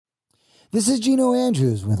This is Gino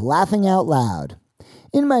Andrews with Laughing Out Loud.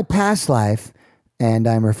 In my past life, and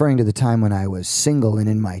I'm referring to the time when I was single and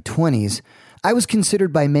in my 20s, I was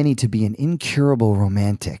considered by many to be an incurable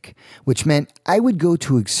romantic, which meant I would go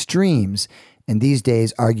to extremes, and these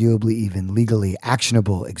days arguably even legally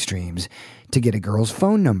actionable extremes, to get a girl's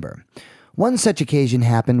phone number. One such occasion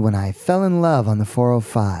happened when I fell in love on the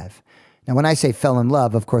 405. Now, when I say fell in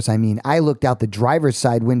love, of course, I mean I looked out the driver's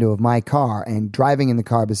side window of my car, and driving in the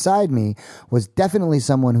car beside me was definitely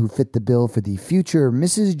someone who fit the bill for the future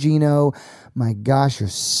Mrs. Gino. My gosh, you're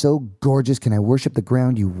so gorgeous. Can I worship the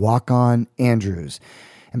ground you walk on? Andrews.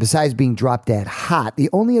 And besides being drop dead hot, the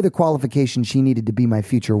only other qualification she needed to be my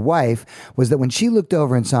future wife was that when she looked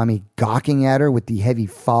over and saw me gawking at her with the heavy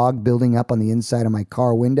fog building up on the inside of my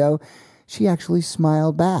car window, she actually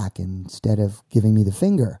smiled back instead of giving me the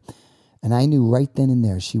finger. And I knew right then and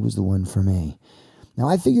there she was the one for me. Now,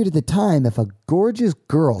 I figured at the time if a gorgeous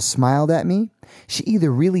girl smiled at me, she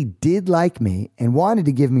either really did like me and wanted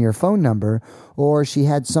to give me her phone number, or she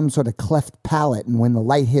had some sort of cleft palate, and when the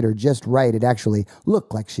light hit her just right, it actually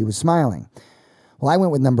looked like she was smiling. Well, I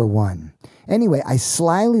went with number one. Anyway, I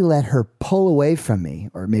slyly let her pull away from me,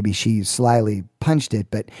 or maybe she slyly punched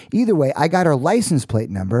it, but either way, I got her license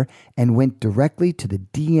plate number and went directly to the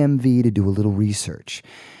DMV to do a little research.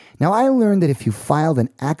 Now, I learned that if you filed an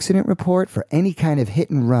accident report for any kind of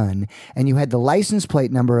hit and run, and you had the license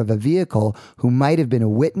plate number of a vehicle who might have been a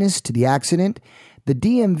witness to the accident, the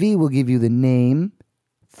DMV will give you the name,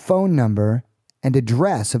 phone number, and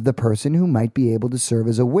address of the person who might be able to serve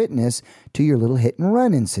as a witness to your little hit and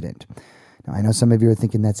run incident. Now, I know some of you are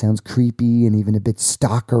thinking that sounds creepy and even a bit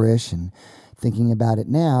stalkerish, and thinking about it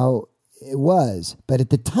now, it was. But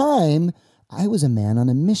at the time, I was a man on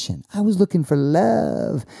a mission. I was looking for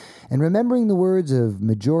love. And remembering the words of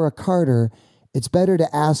Majora Carter, it's better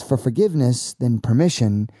to ask for forgiveness than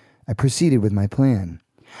permission, I proceeded with my plan.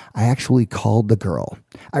 I actually called the girl.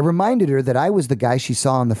 I reminded her that I was the guy she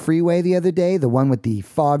saw on the freeway the other day, the one with the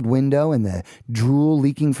fogged window and the drool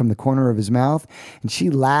leaking from the corner of his mouth. And she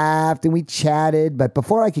laughed and we chatted, but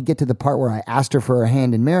before I could get to the part where I asked her for her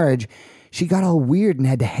hand in marriage, she got all weird and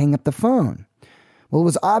had to hang up the phone. Well, it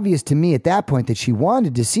was obvious to me at that point that she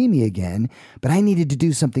wanted to see me again, but I needed to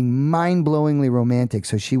do something mind-blowingly romantic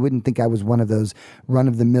so she wouldn't think I was one of those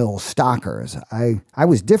run-of-the-mill stalkers. I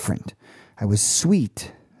was different. I was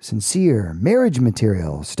sweet, sincere, marriage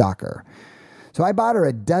material stalker. So I bought her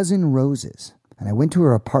a dozen roses, and I went to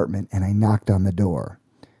her apartment and I knocked on the door.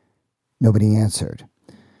 Nobody answered.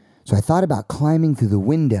 So I thought about climbing through the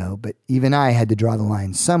window, but even I had to draw the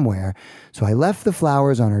line somewhere, so I left the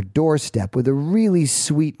flowers on her doorstep with a really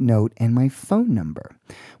sweet note and my phone number.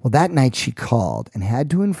 Well, that night she called and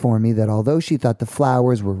had to inform me that although she thought the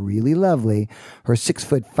flowers were really lovely, her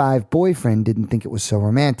 6'5" boyfriend didn't think it was so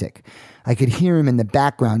romantic. I could hear him in the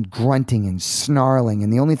background grunting and snarling,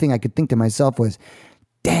 and the only thing I could think to myself was,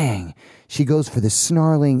 dang, she goes for the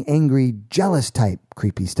snarling, angry, jealous type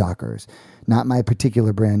creepy stalkers. Not my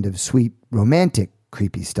particular brand of sweet, romantic,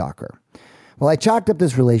 creepy stalker. Well, I chalked up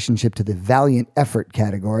this relationship to the valiant effort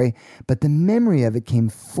category, but the memory of it came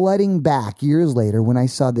flooding back years later when I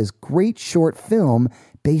saw this great short film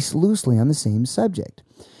based loosely on the same subject.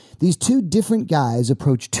 These two different guys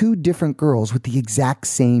approach two different girls with the exact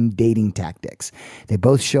same dating tactics. They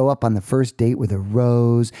both show up on the first date with a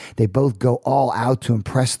rose. They both go all out to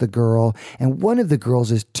impress the girl. And one of the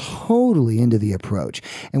girls is totally into the approach.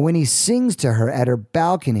 And when he sings to her at her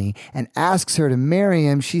balcony and asks her to marry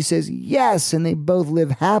him, she says yes, and they both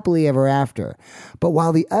live happily ever after. But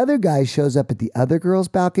while the other guy shows up at the other girl's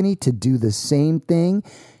balcony to do the same thing,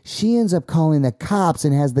 she ends up calling the cops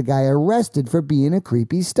and has the guy arrested for being a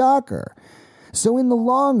creepy stalker. So in the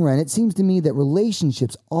long run, it seems to me that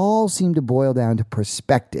relationships all seem to boil down to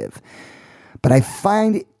perspective. But I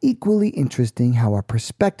find it equally interesting how our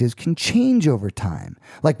perspectives can change over time.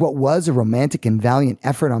 Like what was a romantic and valiant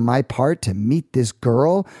effort on my part to meet this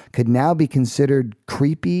girl could now be considered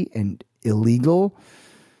creepy and illegal.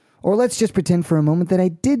 Or let's just pretend for a moment that I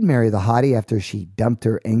did marry the hottie after she dumped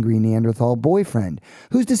her angry Neanderthal boyfriend.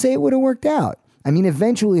 Who's to say it would have worked out? I mean,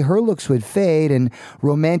 eventually her looks would fade and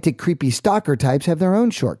romantic, creepy stalker types have their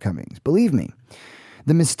own shortcomings. Believe me.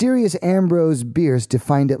 The mysterious Ambrose Bierce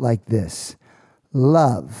defined it like this: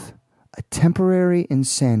 love, a temporary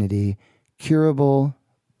insanity curable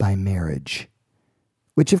by marriage.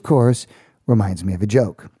 Which, of course, reminds me of a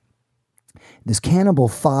joke. This cannibal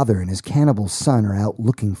father and his cannibal son are out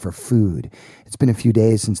looking for food. It's been a few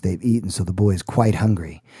days since they've eaten, so the boy is quite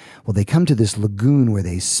hungry. Well, they come to this lagoon where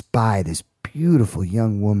they spy this beautiful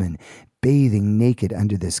young woman bathing naked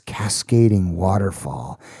under this cascading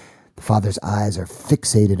waterfall. The father's eyes are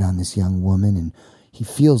fixated on this young woman, and he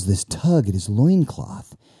feels this tug at his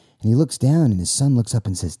loincloth. And he looks down, and his son looks up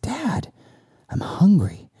and says, "Dad, I'm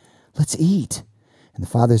hungry. Let's eat." And the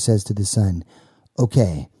father says to the son,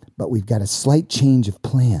 "Okay, but we've got a slight change of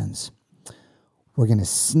plans. We're going to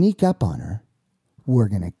sneak up on her. We're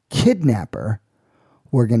going to kidnap her.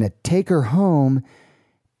 We're going to take her home,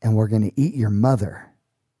 and we're going to eat your mother."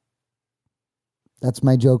 That's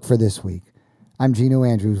my joke for this week. I'm Gino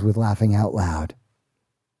Andrews with Laughing Out Loud.